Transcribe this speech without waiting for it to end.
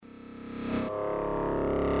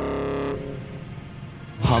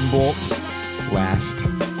Humboldt Last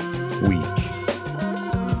Week.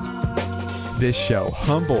 This show,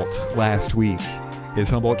 Humboldt Last Week, is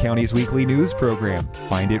Humboldt County's weekly news program.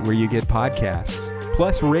 Find it where you get podcasts.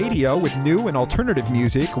 Plus radio with new and alternative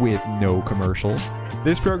music with no commercials.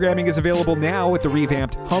 This programming is available now at the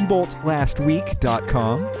revamped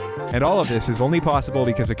HumboldtLastWeek.com. And all of this is only possible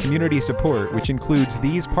because of community support, which includes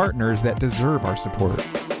these partners that deserve our support.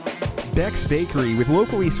 Beck's Bakery with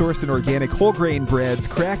locally sourced and organic whole grain breads,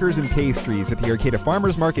 crackers, and pastries at the Arcata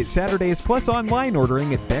Farmers Market Saturdays, plus online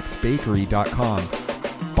ordering at becksbakery.com.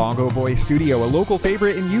 Bongo Boy Studio, a local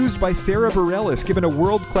favorite and used by Sarah Bareilles, given a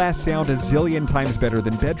world-class sound a zillion times better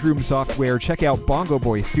than bedroom software. Check out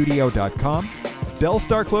bongoboystudio.com. Belle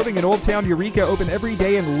Starr Clothing in Old Town Eureka open every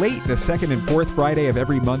day and late the second and fourth Friday of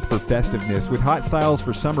every month for festiveness, with hot styles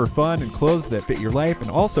for summer fun and clothes that fit your life.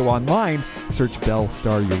 And also online, search Belle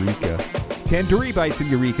Starr Eureka. Tandoori Bites in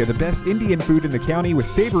Eureka, the best Indian food in the county with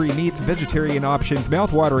savory meats, vegetarian options,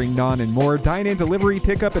 mouth-watering naan, and more. Dine-in, delivery,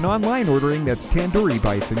 pickup, and online ordering. That's Tandoori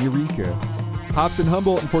Bites in Eureka. Hops in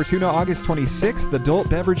Humboldt and Fortuna, August 26th. Adult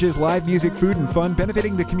beverages, live music, food, and fun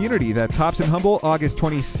benefiting the community. That's Hops in Humboldt, August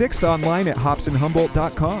 26th, online at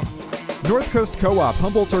hopsinhumboldt.com. North Coast Co-op,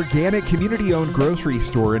 Humboldt's organic, community-owned grocery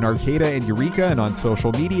store in Arcata and Eureka, and on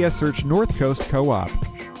social media, search North Coast Co-op.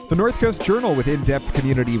 The North Coast Journal with in-depth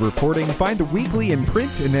community reporting. Find the weekly in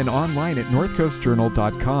print and then online at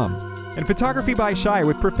northcoastjournal.com. And Photography by Shi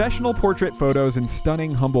with professional portrait photos and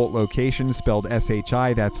stunning Humboldt locations, spelled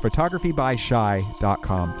S-H-I. That's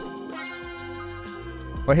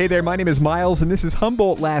photographybyshi.com. Well, hey there, my name is Miles, and this is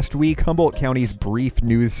Humboldt Last Week, Humboldt County's brief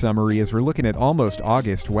news summary as we're looking at almost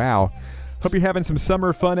August. Wow. Hope you're having some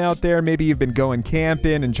summer fun out there. Maybe you've been going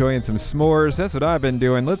camping, enjoying some s'mores. That's what I've been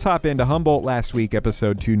doing. Let's hop into Humboldt Last Week,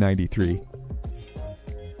 episode 293.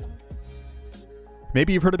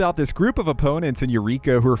 Maybe you've heard about this group of opponents in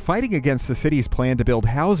Eureka who are fighting against the city's plan to build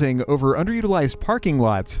housing over underutilized parking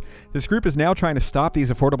lots. This group is now trying to stop these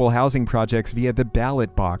affordable housing projects via the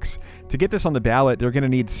ballot box. To get this on the ballot, they're going to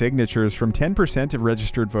need signatures from 10% of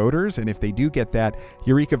registered voters, and if they do get that,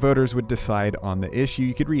 Eureka voters would decide on the issue.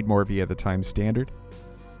 You could read more via the Times Standard.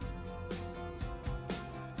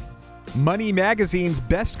 Money Magazine's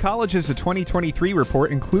Best Colleges of 2023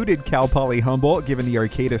 report included Cal Poly Humboldt, giving the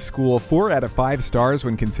Arcata School 4 out of 5 stars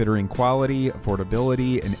when considering quality,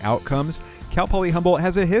 affordability, and outcomes. Cal Poly Humboldt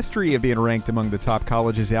has a history of being ranked among the top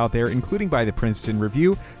colleges out there, including by the Princeton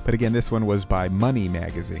Review, but again, this one was by Money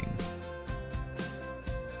Magazine.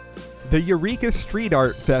 The Eureka Street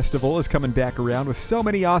Art Festival is coming back around with so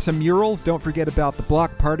many awesome murals. Don't forget about the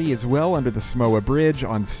block party as well under the Samoa Bridge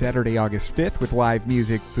on Saturday, August 5th with live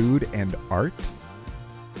music, food, and art.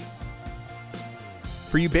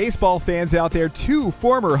 For you baseball fans out there, 2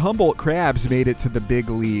 former Humboldt Crabs made it to the big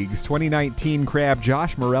leagues. 2019 Crab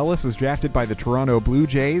Josh Morellis was drafted by the Toronto Blue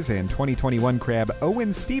Jays, and 2021 Crab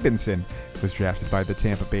Owen Stevenson was drafted by the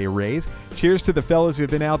Tampa Bay Rays. Cheers to the fellas who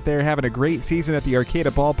have been out there having a great season at the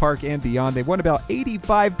Arcata Ballpark and beyond. They've won about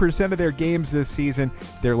 85% of their games this season.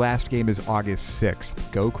 Their last game is August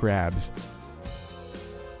 6th. Go Crabs.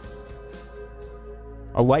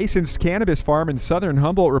 A licensed cannabis farm in southern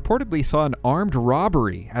Humboldt reportedly saw an armed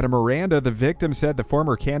robbery. At a Miranda, the victim said the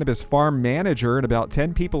former cannabis farm manager and about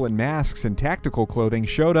 10 people in masks and tactical clothing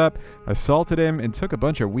showed up, assaulted him, and took a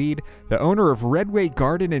bunch of weed. The owner of Redway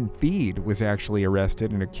Garden and Feed was actually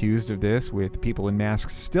arrested and accused of this, with people in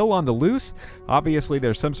masks still on the loose. Obviously,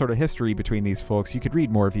 there's some sort of history between these folks. You could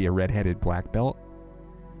read more via Redheaded Black Belt.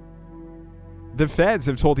 The feds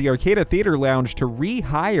have told the Arcata Theatre Lounge to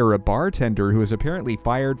rehire a bartender who was apparently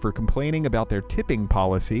fired for complaining about their tipping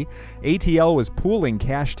policy. ATL was pooling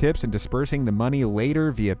cash tips and dispersing the money later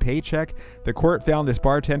via paycheck. The court found this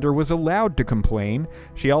bartender was allowed to complain.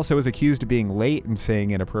 She also was accused of being late and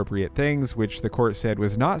saying inappropriate things, which the court said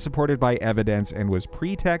was not supported by evidence and was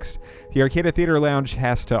pretext. The Arcata Theatre Lounge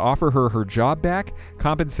has to offer her job back,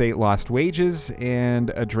 compensate lost wages, and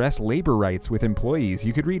address labor rights with employees.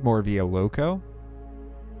 You could read more via Loco.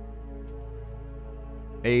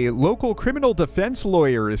 A local criminal defense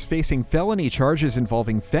lawyer is facing felony charges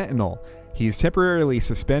involving fentanyl. He's temporarily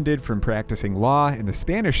suspended from practicing law, and the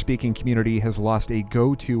Spanish-speaking community has lost a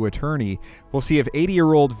go-to attorney. We'll see if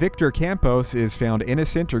 80-year-old Victor Campos is found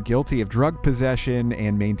innocent or guilty of drug possession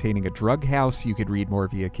and maintaining a drug house. You could read more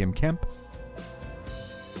via Kim Kemp.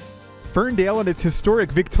 Ferndale and its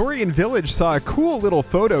historic Victorian village saw a cool little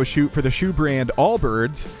photo shoot for the shoe brand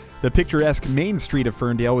Allbirds. The picturesque main street of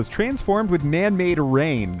Ferndale was transformed with man-made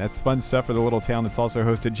rain. That's fun stuff for the little town that's also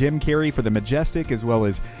hosted Jim Carrey for the Majestic, as well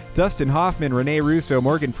as Dustin Hoffman, Rene Russo,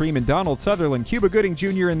 Morgan Freeman, Donald Sutherland, Cuba Gooding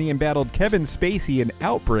Jr., and the embattled Kevin Spacey in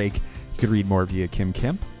Outbreak. You could read more via Kim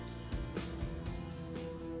Kemp.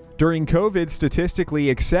 During COVID,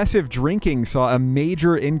 statistically, excessive drinking saw a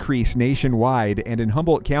major increase nationwide, and in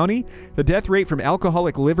Humboldt County, the death rate from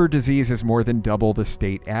alcoholic liver disease is more than double the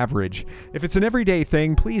state average. If it's an everyday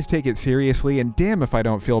thing, please take it seriously, and damn if I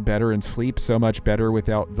don't feel better and sleep so much better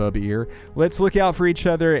without the beer. Let's look out for each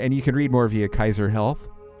other, and you can read more via Kaiser Health.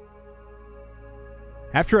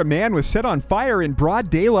 After a man was set on fire in broad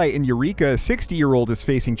daylight in Eureka, a 60-year-old is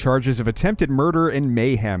facing charges of attempted murder and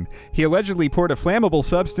mayhem. He allegedly poured a flammable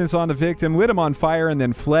substance on the victim, lit him on fire, and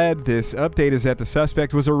then fled. This update is that the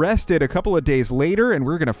suspect was arrested a couple of days later, and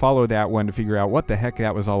we're going to follow that one to figure out what the heck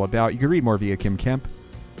that was all about. You can read more via Kim Kemp.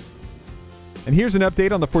 And here's an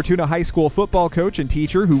update on the Fortuna High School football coach and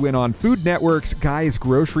teacher who went on Food Network's Guys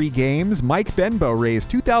Grocery Games. Mike Benbow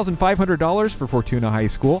raised $2,500 for Fortuna High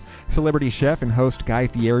School. Celebrity chef and host Guy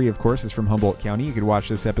Fieri, of course, is from Humboldt County. You could watch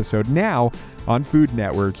this episode now on Food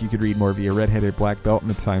Network. You could read more via Redheaded Black Belt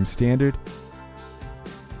and the Times Standard.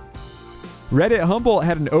 Reddit Humboldt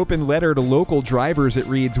had an open letter to local drivers. It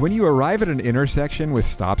reads, when you arrive at an intersection with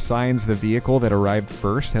stop signs, the vehicle that arrived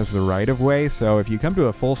first has the right-of-way. So if you come to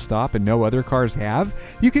a full stop and no other cars have,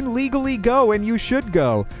 you can legally go, and you should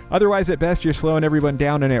go. Otherwise, at best, you're slowing everyone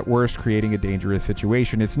down, and at worst, creating a dangerous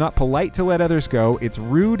situation. It's not polite to let others go. It's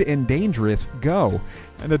rude and dangerous. Go.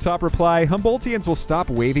 And the top reply, Humboldtians will stop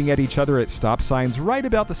waving at each other at stop signs right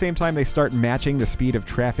about the same time they start matching the speed of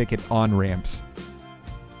traffic at on-ramps.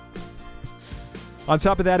 On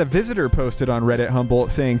top of that, a visitor posted on Reddit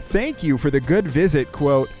Humboldt saying, thank you for the good visit,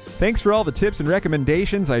 quote, thanks for all the tips and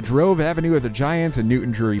recommendations. I drove Avenue of the Giants and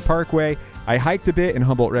Newton Drury Parkway. I hiked a bit in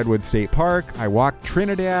Humboldt Redwood State Park. I walked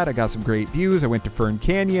Trinidad. I got some great views. I went to Fern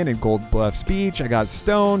Canyon and Gold Bluffs Beach. I got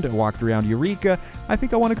stoned and walked around Eureka. I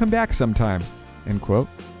think I want to come back sometime, end quote.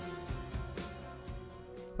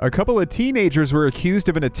 A couple of teenagers were accused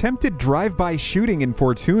of an attempted drive-by shooting in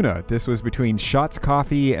Fortuna. This was between Shots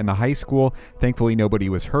Coffee and the high school. Thankfully, nobody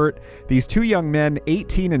was hurt. These two young men,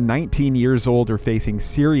 18 and 19 years old, are facing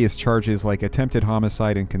serious charges like attempted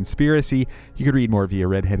homicide and conspiracy. You could read more via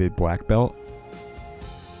Redheaded Black Belt.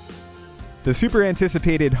 The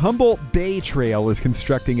super-anticipated Humboldt Bay Trail is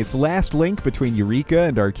constructing its last link between Eureka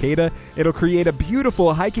and Arcata. It'll create a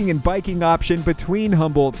beautiful hiking and biking option between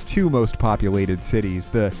Humboldt's two most populated cities.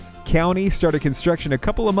 The county started construction a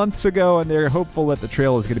couple of months ago, and they're hopeful that the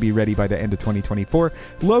trail is going to be ready by the end of 2024.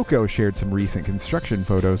 Loco shared some recent construction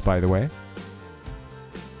photos, by the way.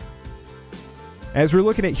 As we're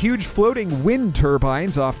looking at huge floating wind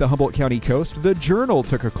turbines off the Humboldt County coast, the Journal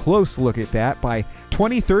took a close look at that. By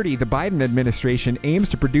 2030, the Biden administration aims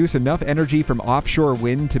to produce enough energy from offshore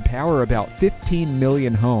wind to power about 15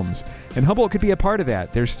 million homes. And Humboldt could be a part of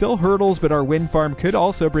that. There's still hurdles, but our wind farm could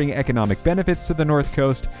also bring economic benefits to the North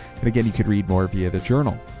Coast. And again, you could read more via the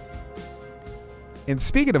Journal. And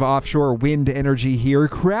speaking of offshore wind energy here,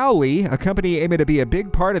 Crowley, a company aiming to be a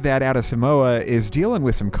big part of that out of Samoa, is dealing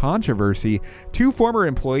with some controversy. Two former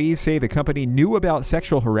employees say the company knew about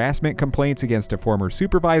sexual harassment complaints against a former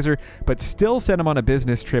supervisor, but still sent him on a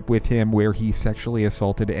business trip with him where he sexually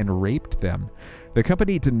assaulted and raped them. The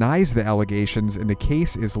company denies the allegations, and the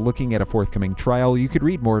case is looking at a forthcoming trial. You could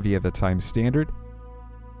read more via the Times Standard.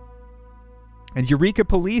 And Eureka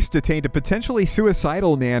police detained a potentially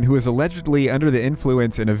suicidal man who was allegedly under the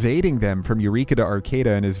influence and evading them from Eureka to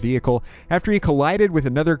Arcata in his vehicle. After he collided with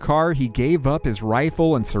another car, he gave up his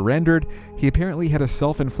rifle and surrendered. He apparently had a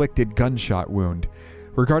self-inflicted gunshot wound.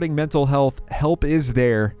 Regarding mental health, help is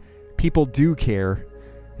there. People do care,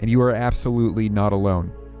 and you are absolutely not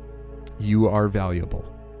alone. You are valuable.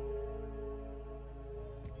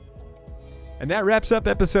 And that wraps up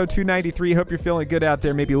episode 293. Hope you're feeling good out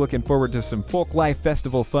there. Maybe looking forward to some Folk Life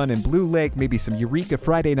Festival fun in Blue Lake, maybe some Eureka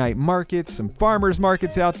Friday night markets, some farmers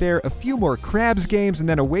markets out there, a few more Crabs games, and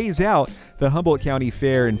then a ways out, the Humboldt County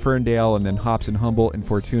Fair in Ferndale, and then Hops in Humboldt and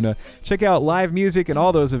Fortuna. Check out live music and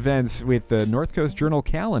all those events with the North Coast Journal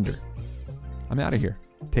calendar. I'm out of here.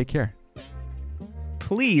 Take care.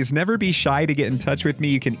 Please never be shy to get in touch with me.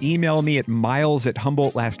 You can email me at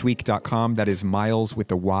miles@humboldtlastweek.com. That is Miles with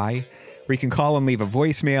the Y. Or you can call and leave a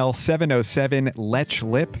voicemail,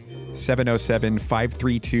 707-LECH-LIP,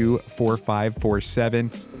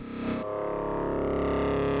 707-532-4547.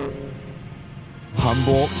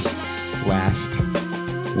 Humboldt Last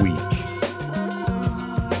Week.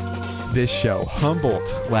 This show,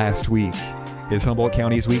 Humboldt Last Week, is Humboldt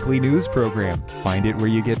County's weekly news program. Find it where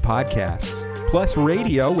you get podcasts. Plus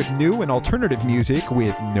radio with new and alternative music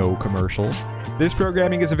with no commercials. This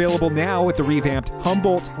programming is available now at the revamped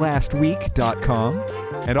HumboldtLastWeek.com.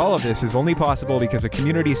 And all of this is only possible because of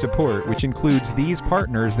community support, which includes these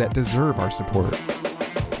partners that deserve our support.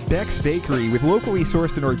 Beck's Bakery with locally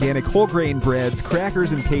sourced and organic whole grain breads,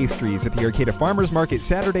 crackers, and pastries at the Arcata Farmers Market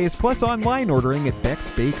Saturdays, plus online ordering at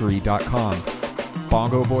becksbakery.com.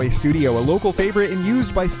 Bongo Boy Studio, a local favorite and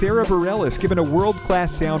used by Sarah Bareilles, given a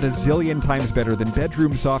world-class sound a zillion times better than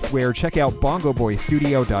bedroom software. Check out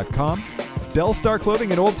bongoboystudio.com. Belle Starr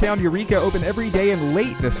Clothing in Old Town Eureka open every day and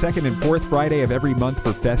late the second and fourth Friday of every month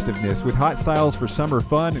for festiveness, with hot styles for summer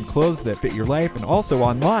fun and clothes that fit your life. And also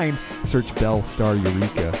online, search Belle Starr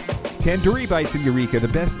Eureka. Tandoori Bites in Eureka, the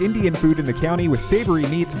best Indian food in the county with savory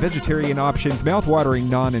meats, vegetarian options, mouth-watering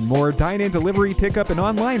naan, and more. Dine-in, delivery, pickup, and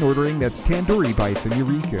online ordering. That's Tandoori Bites in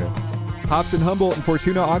Eureka. Hops in Humboldt and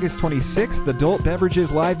Fortuna, August 26th. Adult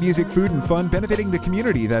beverages, live music, food, and fun benefiting the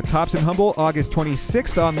community. That's Hops in Humboldt, August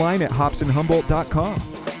 26th, online at hopsinhumboldt.com.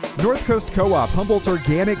 North Coast Co-op, Humboldt's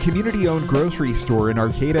organic, community-owned grocery store in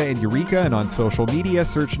Arcata and Eureka, and on social media,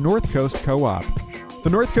 search North Coast Co-op. The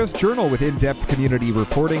North Coast Journal with in-depth community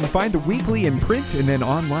reporting. Find the weekly in print and then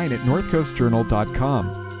online at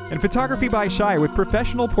northcoastjournal.com. And Photography by Shi with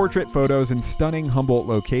professional portrait photos and stunning Humboldt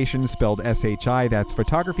locations spelled SHI. That's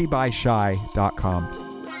photographybyshi.com.